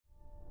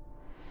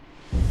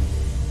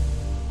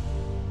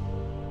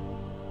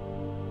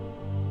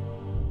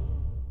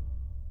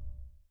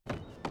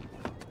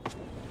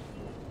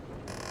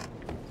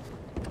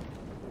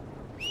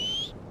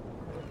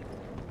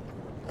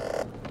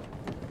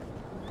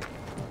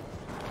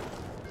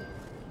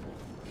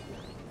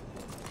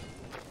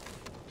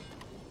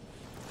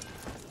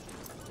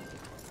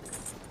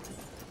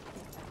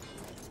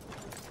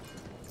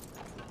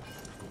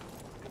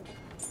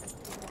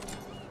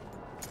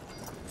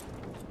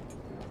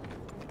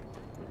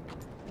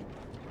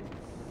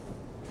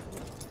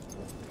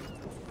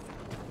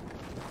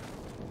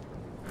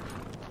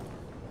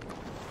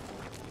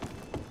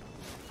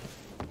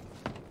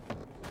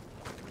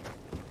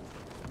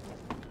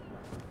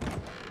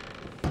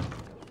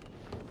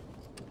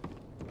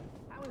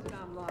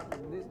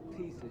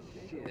piece of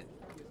shit.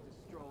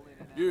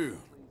 You.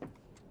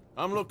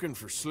 I'm looking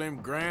for Slim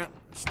Grant,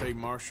 State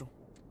Marshal.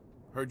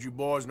 Heard you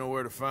boys know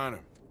where to find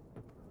him.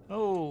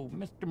 Oh,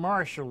 Mr.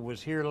 Marshall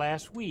was here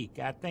last week.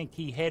 I think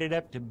he headed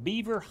up to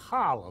Beaver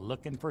Hollow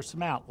looking for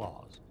some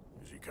outlaws.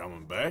 Is he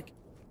coming back?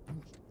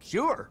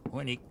 Sure,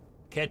 when he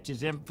catches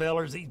them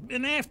fellers he's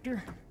been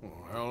after.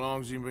 Well, how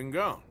long's he been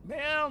gone?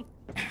 Well,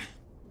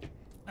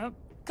 a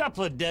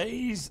couple of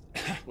days.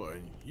 Well,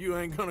 you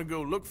ain't gonna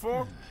go look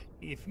for him?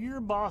 If your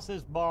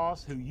boss's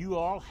boss, who you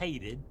all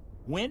hated,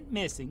 went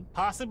missing,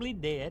 possibly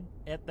dead,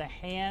 at the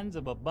hands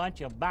of a bunch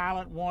of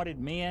violent wanted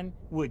men,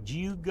 would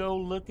you go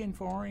looking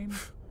for him?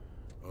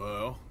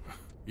 Well,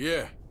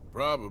 yeah,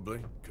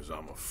 probably, because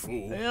I'm a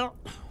fool. Well,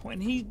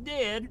 when he's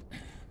dead,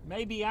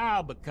 maybe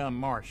I'll become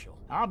marshal.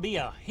 I'll be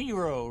a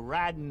hero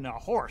riding a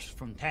horse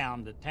from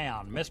town to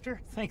town,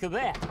 mister. Think of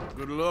that.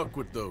 Good luck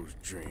with those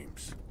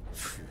dreams.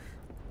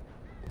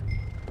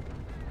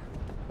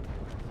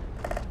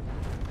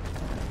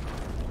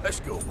 Let's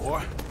go,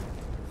 boy.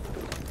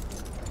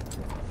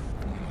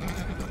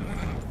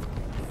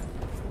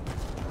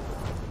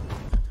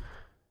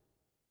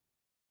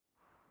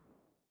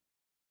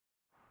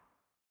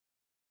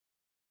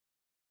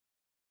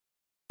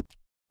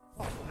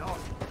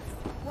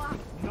 What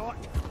not?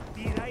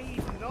 Did I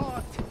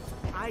not?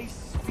 I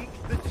speak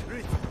the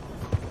truth.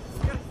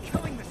 You're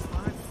killing this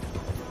man.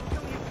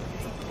 Killing him with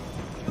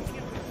hate. Killing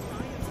him with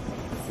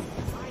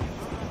science.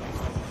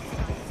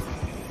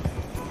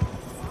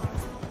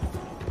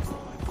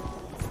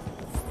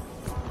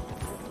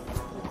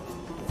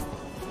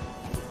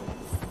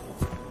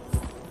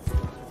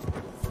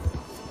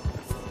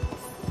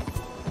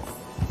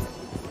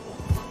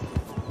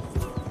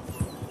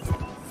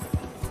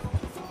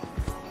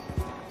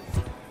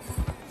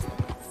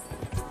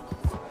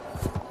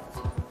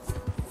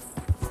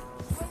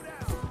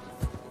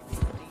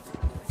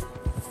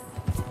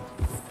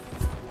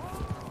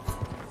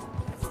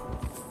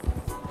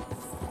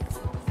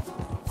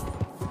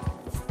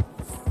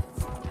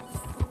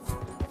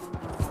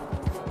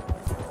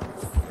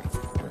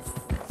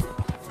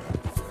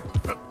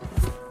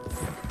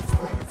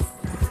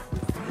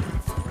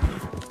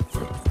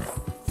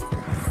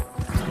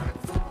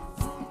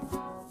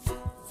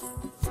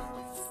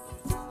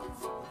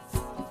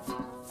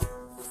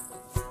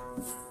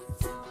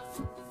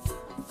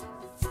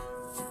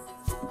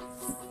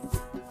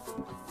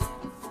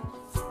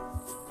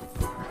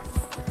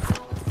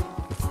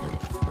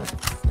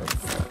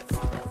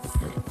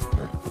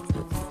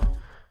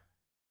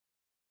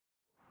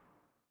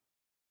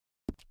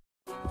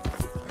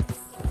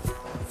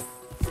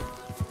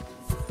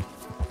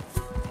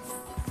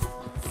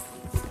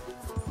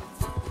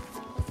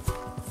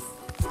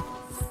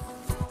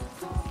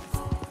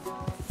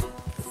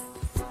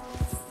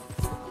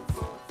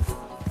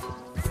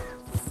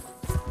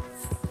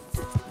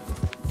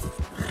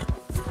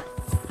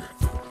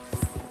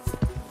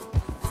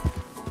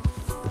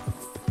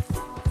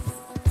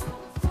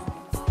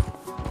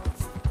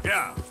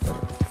 Yeah.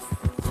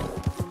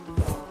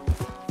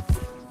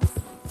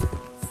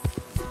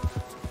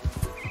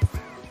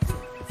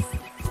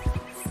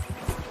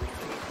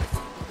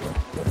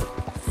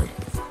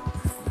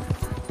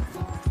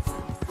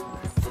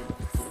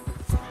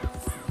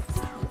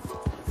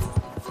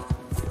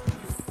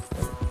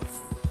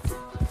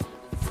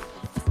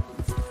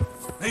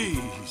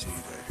 Easy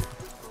there.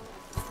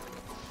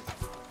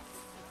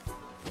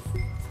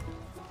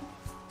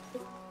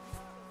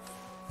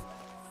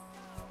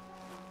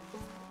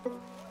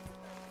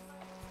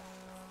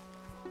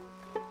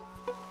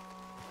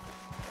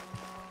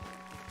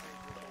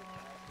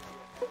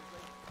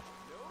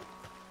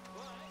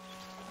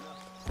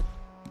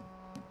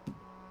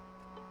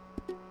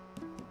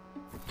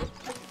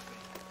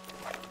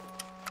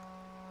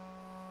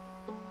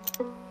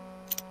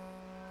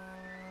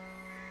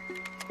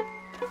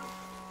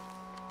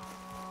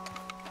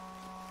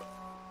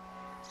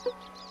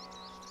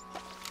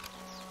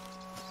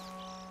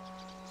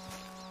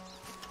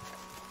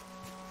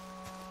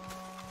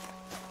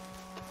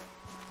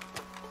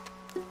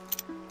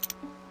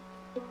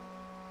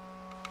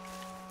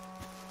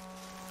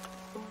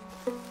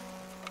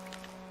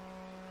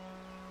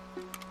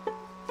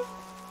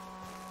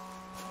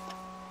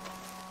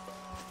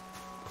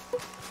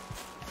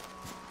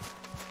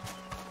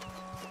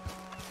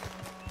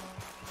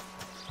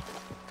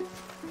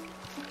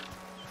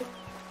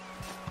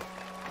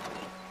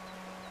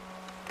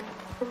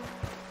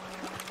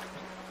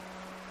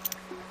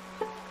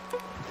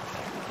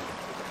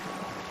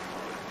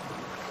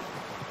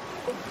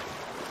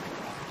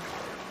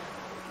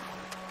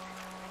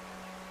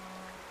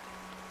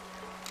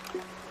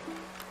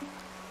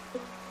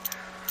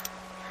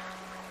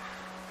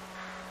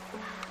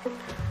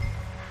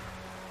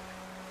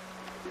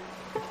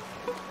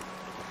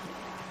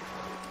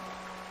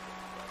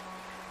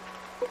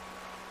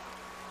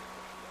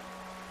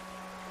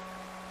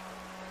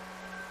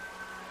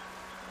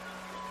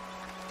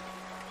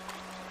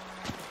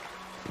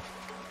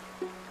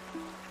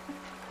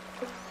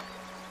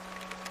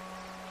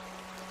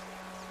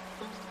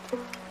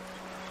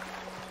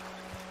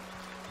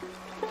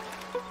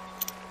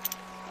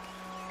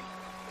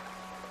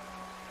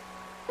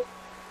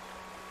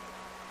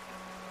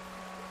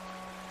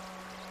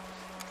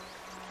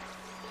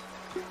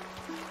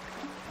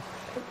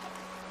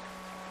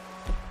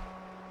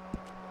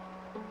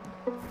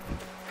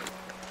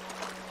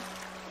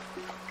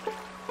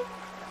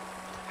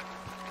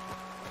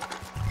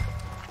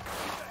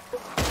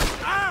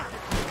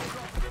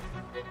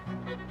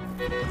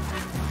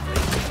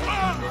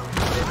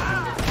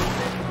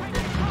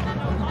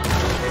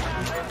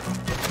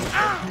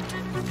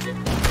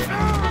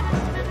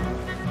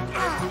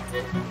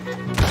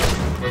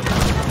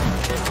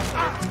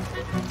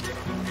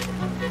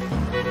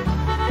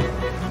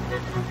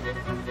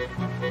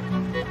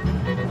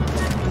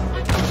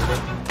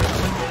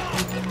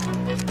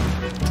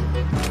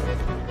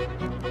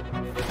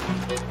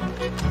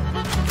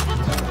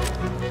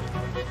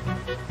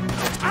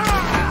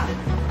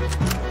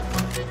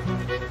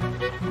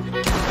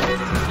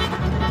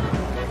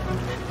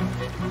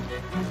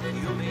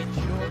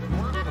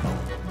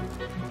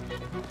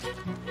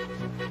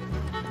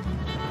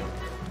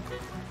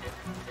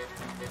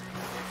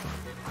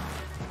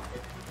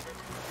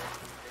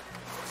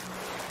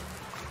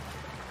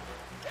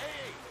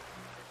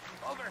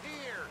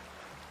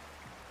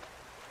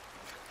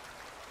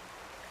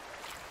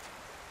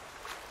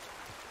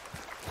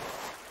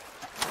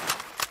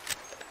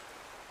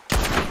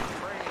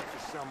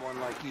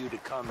 you to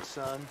come,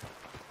 son.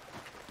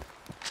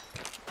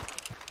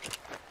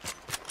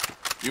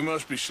 You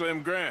must be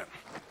Slim Grant.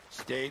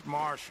 State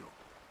Marshal.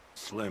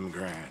 Slim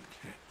Grant.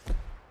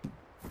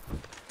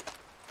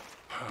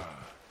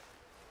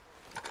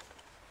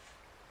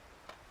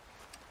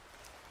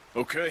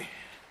 Okay.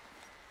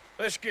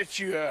 Let's get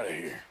you out of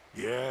here.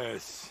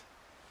 Yes.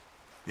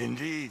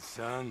 Indeed,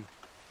 son.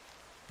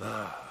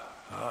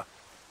 I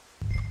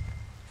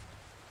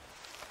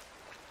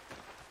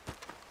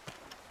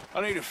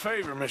need a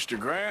favor, Mr.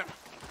 Grant.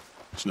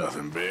 It's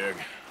nothing big.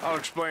 I'll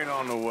explain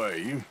on the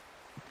way. You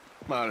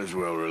might as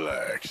well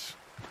relax.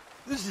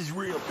 This is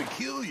real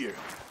peculiar.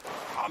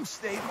 I'm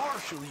State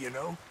Marshal, you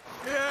know.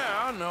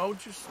 Yeah, I know.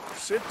 Just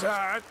sit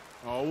tight.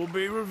 All will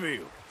be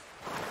revealed.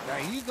 Now,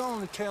 you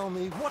gonna tell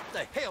me what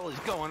the hell is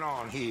going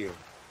on here?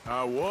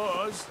 I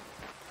was,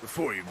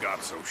 before you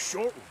got so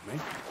short with me.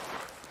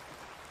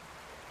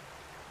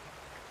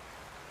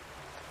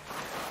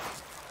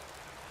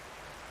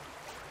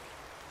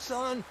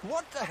 Son,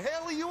 what the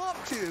hell are you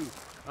up to?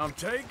 I'm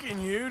taking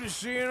you to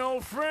see an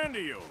old friend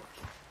of yours.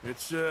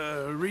 It's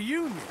a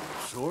reunion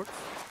of sorts.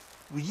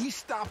 Will you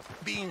stop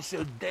being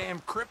so damn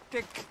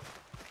cryptic?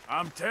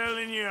 I'm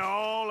telling you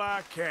all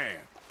I can.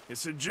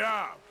 It's a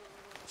job.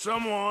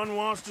 Someone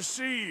wants to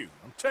see you.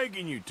 I'm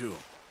taking you to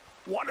them.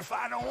 What if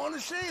I don't want to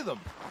see them?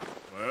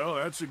 Well,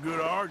 that's a good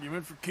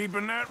argument for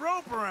keeping that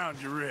rope around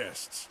your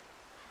wrists.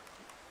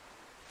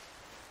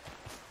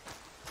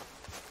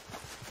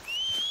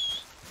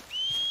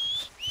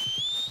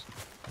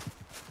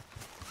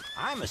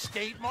 I'm a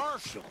state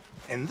marshal,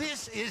 and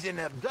this is an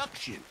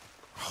abduction.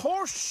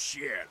 Horse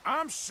shit!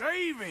 I'm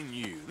saving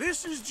you.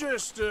 This is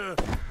just a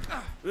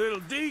little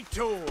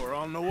detour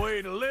on the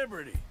way to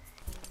liberty.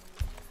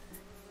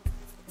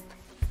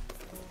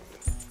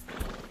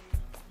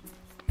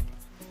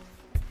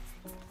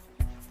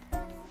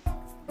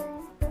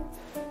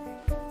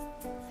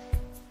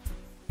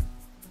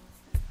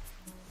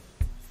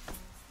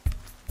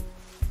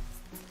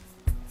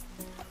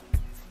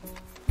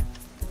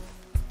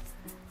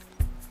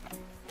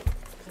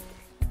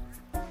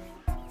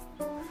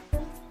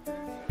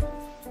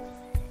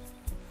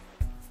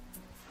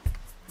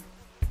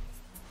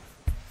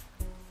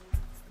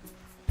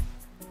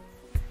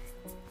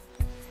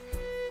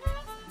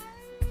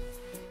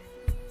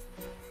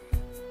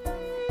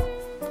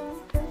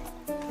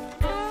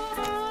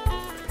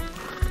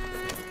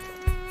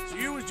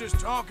 Just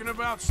talking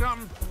about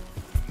something?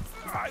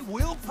 I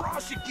will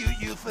prosecute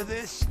you for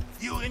this,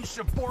 you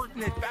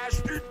insubordinate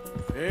bastard.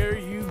 There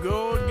you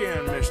go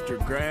again,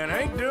 Mr. Grant.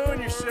 Ain't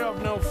doing yourself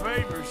no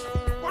favors.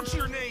 What's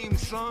your name,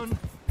 son?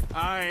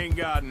 I ain't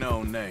got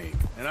no name,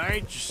 and I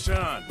ain't your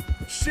son.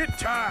 Sit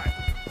tight.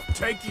 I'll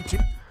take you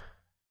to...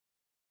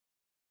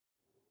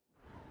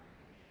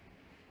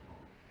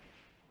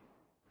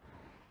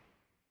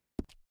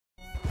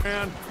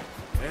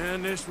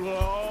 And this will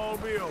all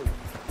be over.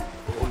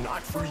 Oh,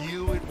 not for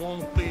you, it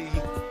won't be.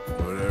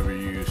 Whatever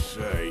you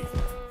say.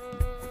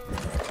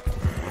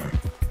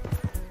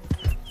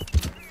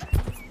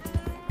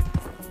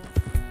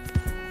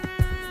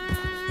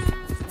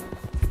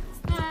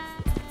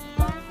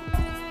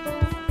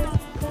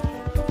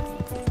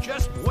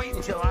 Just wait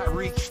until I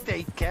reach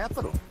state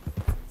capital.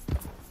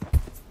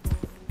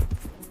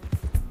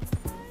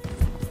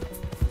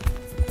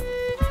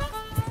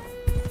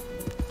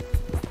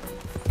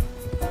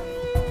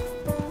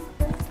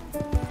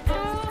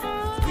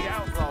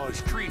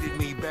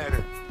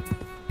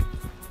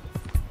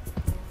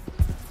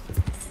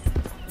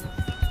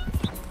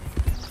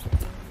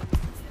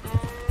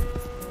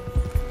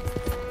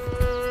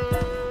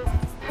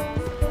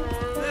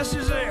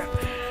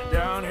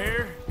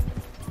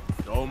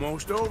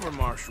 Almost over,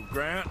 Marshal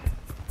Grant.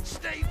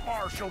 State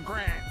Marshal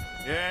Grant.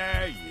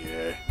 Yeah.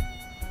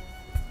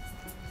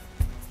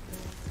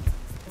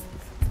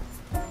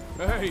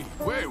 Hey,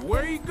 wait,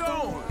 where you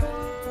going?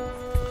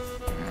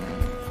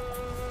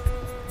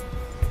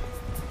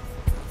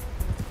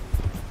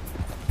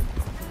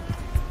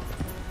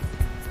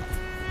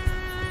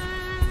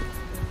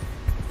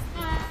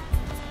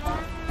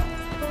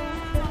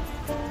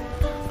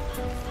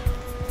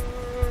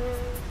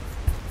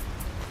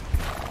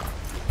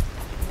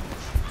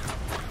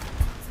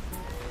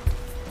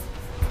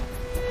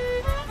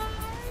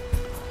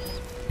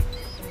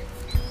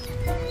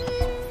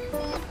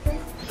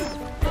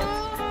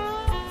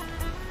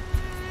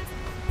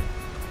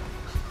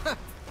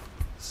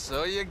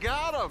 So you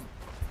got him.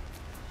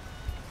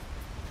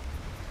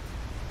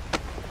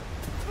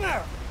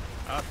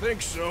 I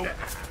think so.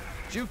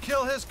 Did you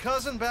kill his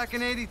cousin back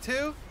in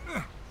 '82?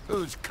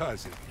 Whose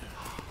cousin?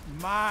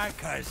 My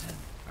cousin.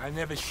 I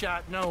never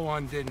shot no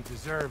one didn't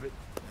deserve it.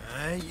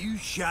 You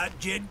shot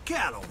Jed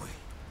Calloway.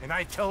 And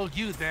I told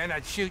you then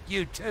I'd shoot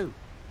you too.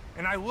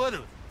 And I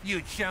would've if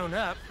you'd shown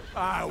up.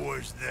 I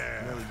was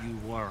there. No, you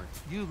weren't.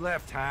 You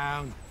left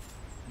town.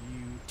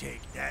 You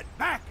take that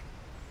back.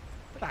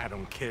 But I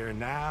don't care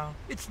now.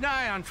 It's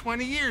nigh on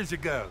 20 years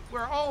ago.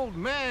 We're old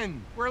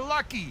men. We're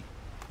lucky.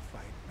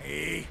 Fight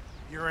me.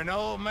 You're an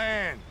old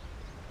man.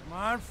 Come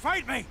on,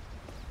 fight me.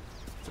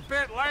 It's a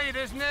bit late,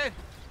 isn't it?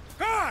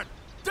 God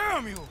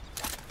damn you!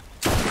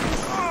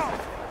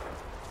 Oh!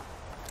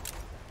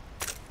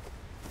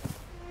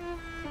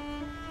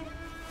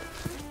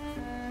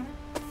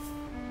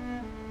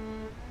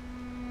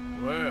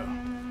 Well,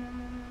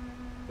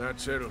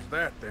 that settles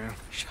that then.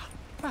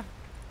 I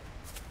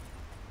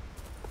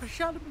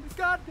shot him in the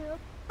goddamn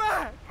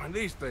back! And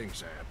these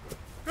things happen.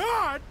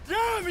 God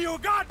damn you,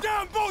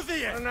 goddamn both of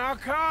you! Well, now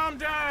calm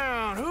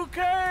down. Who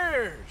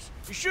cares?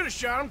 You should have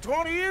shot him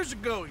 20 years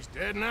ago. He's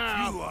dead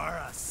now. You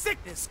are a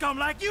sickness scum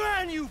like you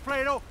and you,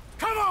 Plato!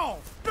 Come on,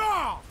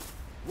 draw!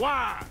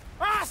 Why?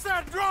 I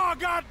said draw,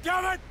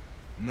 goddammit!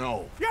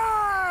 No.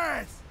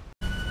 Yes!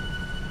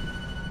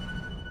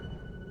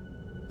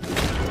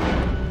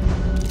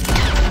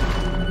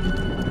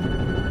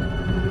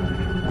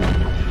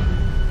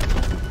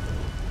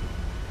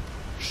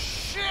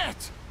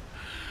 Shit!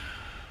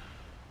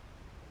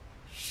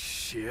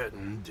 Shit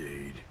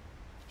indeed.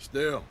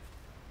 Still,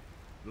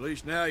 at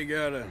least now you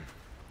got an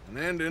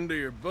ending to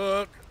your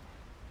book.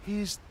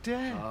 He's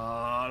dead.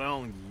 Oh,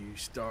 don't you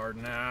start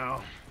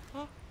now.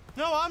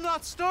 No, I'm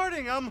not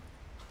starting. I'm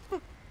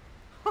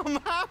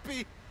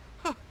happy.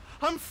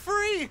 I'm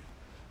free.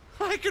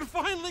 I can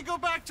finally go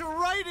back to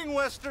writing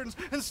westerns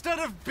instead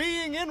of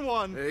being in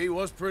one. He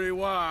was pretty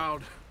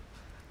wild.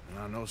 And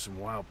I know some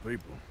wild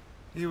people.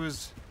 He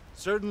was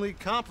certainly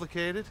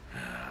complicated.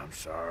 I'm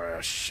sorry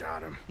I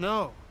shot him.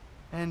 No,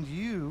 and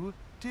you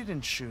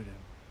didn't shoot him.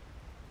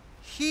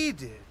 He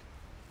did.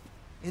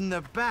 In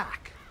the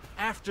back,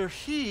 after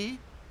he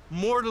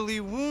mortally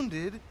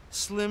wounded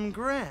Slim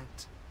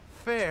Grant.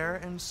 Fair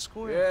and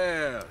square.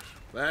 Yes,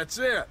 that's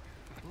it.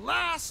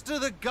 Last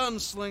of the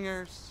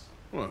gunslingers.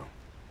 Well,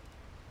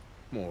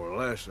 more or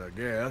less, I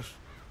guess.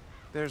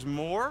 There's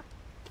more?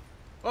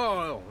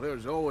 Oh,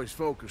 there's always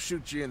folk who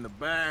shoot you in the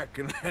back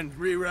and then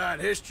rewrite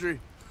history.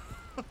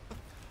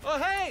 Oh,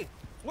 hey!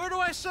 Where do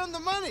I send the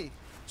money?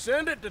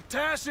 Send it to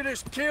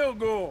Tacitus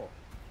Kilgore.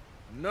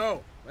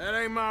 No, that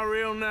ain't my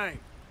real name.